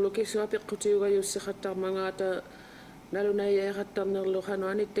hanok lo kiso apik ko tiyo si khatta mangata nalo na ya khatta ng lo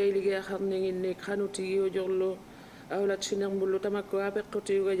hano ani tailige hamning inni khanu tiyo jollo aulat sinang mulu tamako apek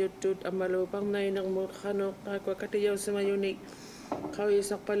kotiuga yutut amalo pang nai nang mo khano ko katiyaw sa mayuni kawi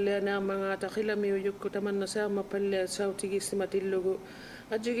sak palle na mga takila mi uyuk ko taman na sa mapalle sa tigis matillugo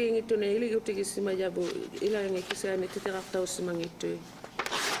ajigi ngito ne ili utigis mayabu ila ngi kisani titiraktaw sa mangito.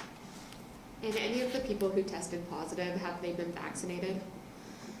 And any of the people who tested positive, have they been vaccinated?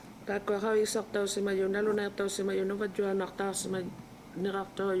 Kako kawi sak taw sa mayon nalo na taw sa mayon no badyo naktaw sa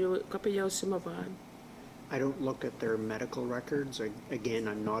niraktaw yu kapiyaw sa maban. I don't look at their medical records. Again,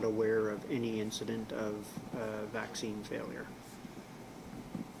 I'm not aware of any incident of vaccine failure.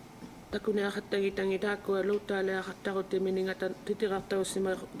 Takuna khatangi ko luta le khattago timininga titirataw si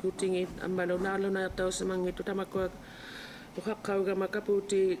magutingit ambalo nalo na taw sa mangito tamako ukakauga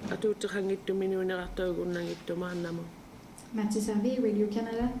makaputi atuti hangit tuminu na taw gunang ito manamo. Matthew Savi, Radio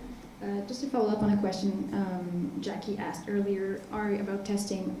Canada. Just to follow up on a question Jackie asked earlier about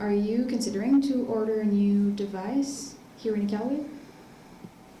testing, are you considering to order a new device here in Iqaluit?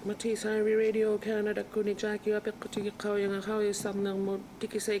 Matthew Savi, Radio Canada kuni Jackie apek kutigi kaw yang kaw isang nang mo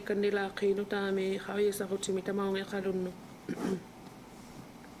tikisay kanila kino tami kaw isa kutimi tamaw ng Iqalunno.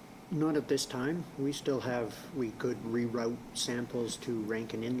 Not at this time. We could reroute samples to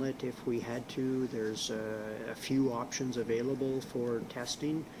Rankin Inlet if we had to. There's a few options available for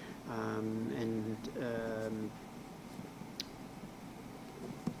testing.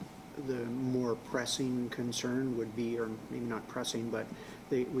 The more pressing concern would be, or maybe not pressing, but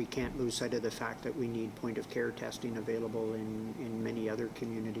we can't lose sight of the fact that we need point-of-care testing available in many other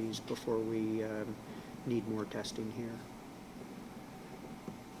communities before we need more testing here.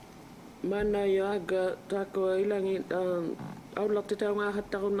 Mana yaga tako ilangi aulak titaw nga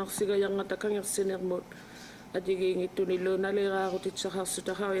hatakon naksigayang nga takang sinermot. Ajigi ngito nilo nalira ko titsaka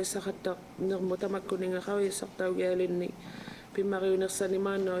sutakaw ya sakatak nirmotamak ko nga kaw ya saktaw gyalin ni pimariw na sa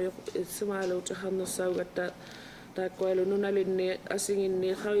nimano yung sumalo tsakam na sawgat takwalo nunalin ni asingin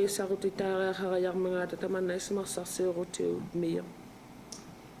ni kaw ya sakot itara karayang mga tataman na ismasaksyo ko tiyo miyo.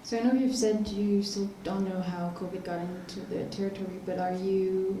 So I know you've said you still don't know how COVID got into the territory, but have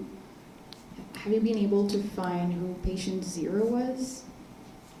you been able to find who patient 0 was?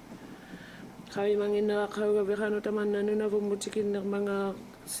 Kami mangin nakakawa bikano taman na Nunavut mutikin ng mga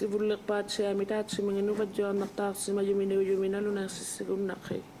sibulak pat siya mitat si mga nuvadyo naktak si mayuminalo na sisigum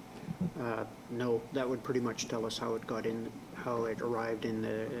nakay. No, that would pretty much tell us how it arrived in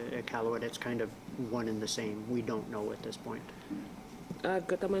the Iqaluit. It's kind of one and the same. We don't know at this point.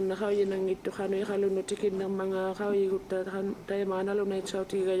 Kataman na kawi nang ito kano ikalunutikin ng mga kawi gupta tayo mga nalo na itsaw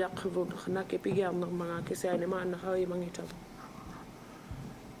tigayak nakipigyan ng mga kisayani mga nakawi mangitaw.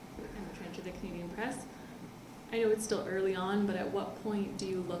 To the Canadian press. I know it's still early on, but at what point do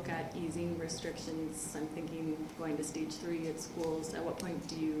you look at easing restrictions? I'm thinking going to stage 3 at schools. At what point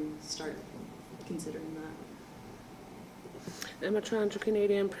do you start considering that? I'm trying to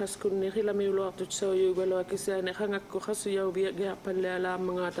Canadian press kung nila may ulo akto sa yugo kasi nakangak ko kasi yaw biya pala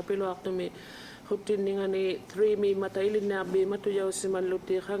mga tapilo akto may hutin nga ni 3 may matailin na bi matuyaw si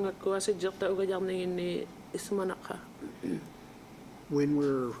maluti hangak ko kasi jakta uga jam ni ismanaka. When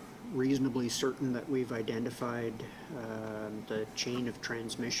we're reasonably certain that we've identified the chain of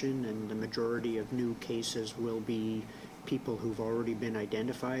transmission and the majority of new cases will be people who've already been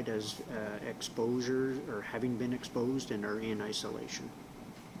identified as exposures or having been exposed and are in isolation.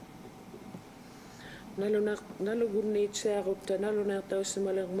 Nalo gunit siya kupta nalo na taw si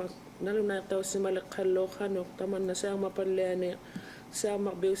malakalo kanok taman na siya mapalyan siya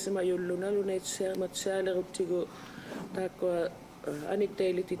makbiw si mayulo nalo na siya matsala kuptigo tako anik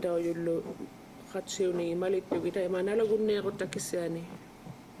tayo titaw yulo katsiw ni malit yung itay manalagun niya ko takisyani.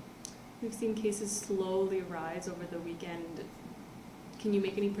 We've seen cases slowly rise over the weekend. Can you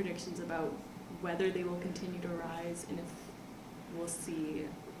make any predictions about whether they will continue to rise and if we'll see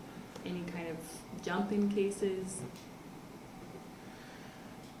any kind of jump in cases?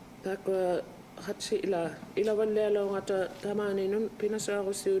 Tako katsi ila walelo nga tamani nun pinasa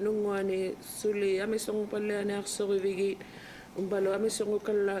ako si nungwani suli amisong palyan akso vigi umbalo amisong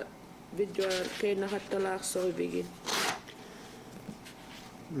kala video kay nakatala akso vigi.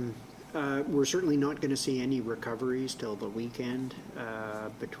 We're certainly not going to see any recoveries till the weekend.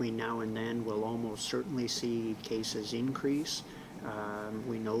 Between now and then, we'll almost certainly see cases increase.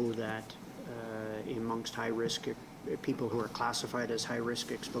 We know that amongst high-risk people who are classified as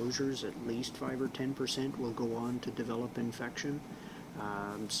high-risk exposures, at least 5 or 10% will go on to develop infection.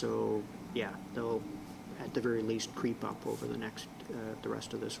 So, yeah, they'll at the very least creep up over the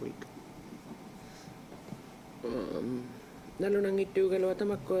rest of this week. Nalo nang itu kalau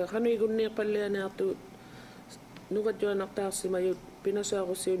tamak ko kano igunnya palyan ato nugat jo naktas si mayut pinasa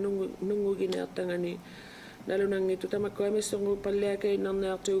ako si nungu gini atangani nalunangitu tamakko amissungu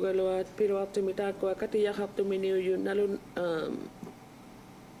palliakeinnarniartuugaluat piluartumitaakua katiyaqartuminiuyun nalun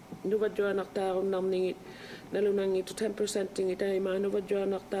nuvadjuanartaarunnarningit nalunangitu 10%-ingi taimaa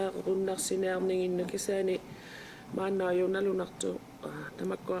nuvadjuanartaarunnarsinearninginnu kisaani maannaayu nalunartu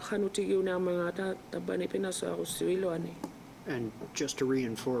tamakko qanutigiunaarmanga tabbani pinasuarussuiluani. And just to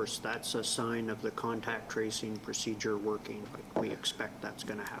reinforce, that's a sign of the contact tracing procedure working. We expect that's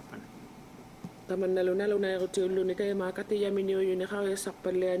going to happen. Taman nalunairutuulluni taimaa katiyaminiuyuni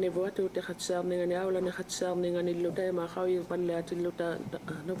qauyasarpalliani vuatuuti qatsaarningani aulani qatsaarninganillu taimaa qauyupalliatilluta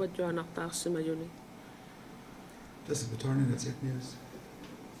nuvadjuanartaarsimayuni. Justin Patarnan, that's Tech News.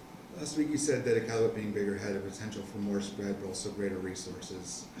 Last week you said that Iqaluit being bigger had a potential for more spread but also greater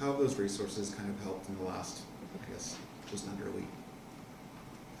resources. How have those resources kind of helped in the last, I guess, just under a week?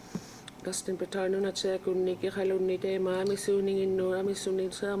 Justin Patarnan at kunni kiqalunni taimaa amissuuninginnu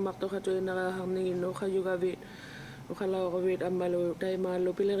amissuunin saammartoqatuinaraharninginnu qayugavit uqalauquvit ammalu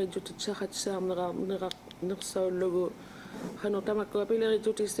taimaallu pilerijutitsaqatsaarneqarnersaullugu qanu tamakkua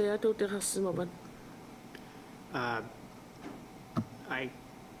pilerijutissayatuutiqarsimavan.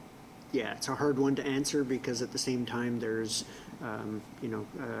 Yeah, it's a hard one to answer because at the same time there's,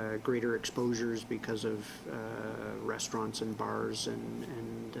 greater exposures because of restaurants and bars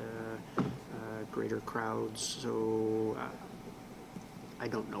and greater crowds. So I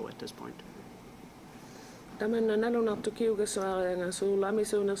don't know at this point. Tamanna nalunartu kiugassuarianga suulla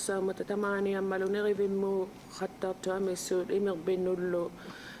amisuunersaamata tamaani ammalu nerivimmu qattartu amissuut imerbinullu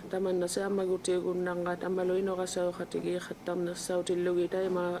tamanna saamagutiigunnangat ammalu inoqasauqatigi qattarnersautillugi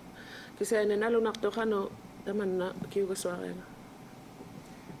taimaa kisaani nalunartu qanu tamanna kiugassuarianga.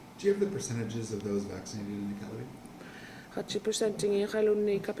 Do you have the percentages of those vaccinated in Iqaluit? 10%-ingi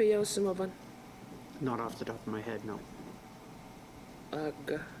qalunni kapiyaussimavan. Not off the top of my head, no.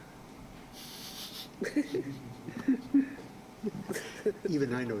 Agga.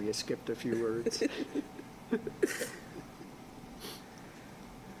 Even I know you skipped a few words.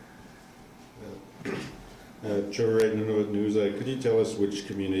 Trevor Wright, Nunavut News. Could you tell us which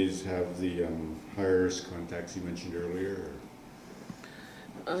communities have the highest contacts you mentioned earlier?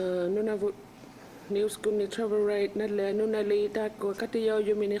 Nunavut News kunni Trevor Wright nalle nunali taakko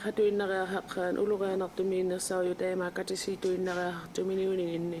katiyauumini qatuinnariarhaqqaan uluqianartumiinnersauyu taimaa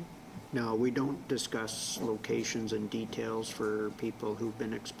katisituinnariartuminiuninginni. No, we don't discuss locations and details for people who've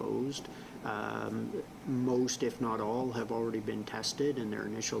been exposed. Most, if not all, have already been tested and their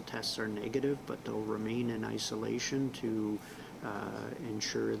initial tests are negative, but they'll remain in isolation to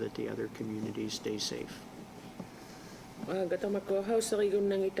ensure that the other communities stay safe. Gatamakko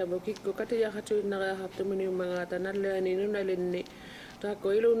hausarigunnangitavu kikko katiyaqatuinnariarhartuminiummagaata nalleani nunalinni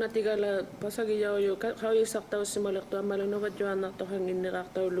taakko iluunatigala pasagiyauju qauyissartaussimalertu ammalu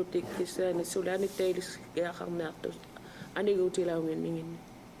nuvadjuannartoqanginnerartaullutik kissaani sulaanittailisqiaqarniartus aniguutilaunginninginni.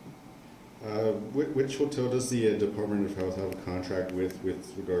 Which hotel does the Department of Health have a contract with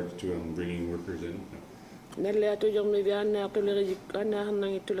regards to bringing workers in? Nalleatujormi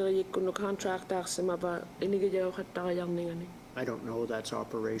viannaartuleriyikkunnu contractaarsimava inigijauqattaqajarningani. I don't know, that's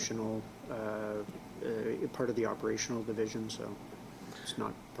operational, part of the operational division, so it's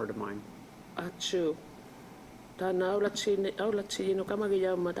not part of mine. Achu. Tana aulatsiyinu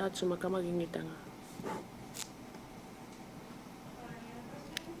kamagijaumma taatsuma kamagingitanga.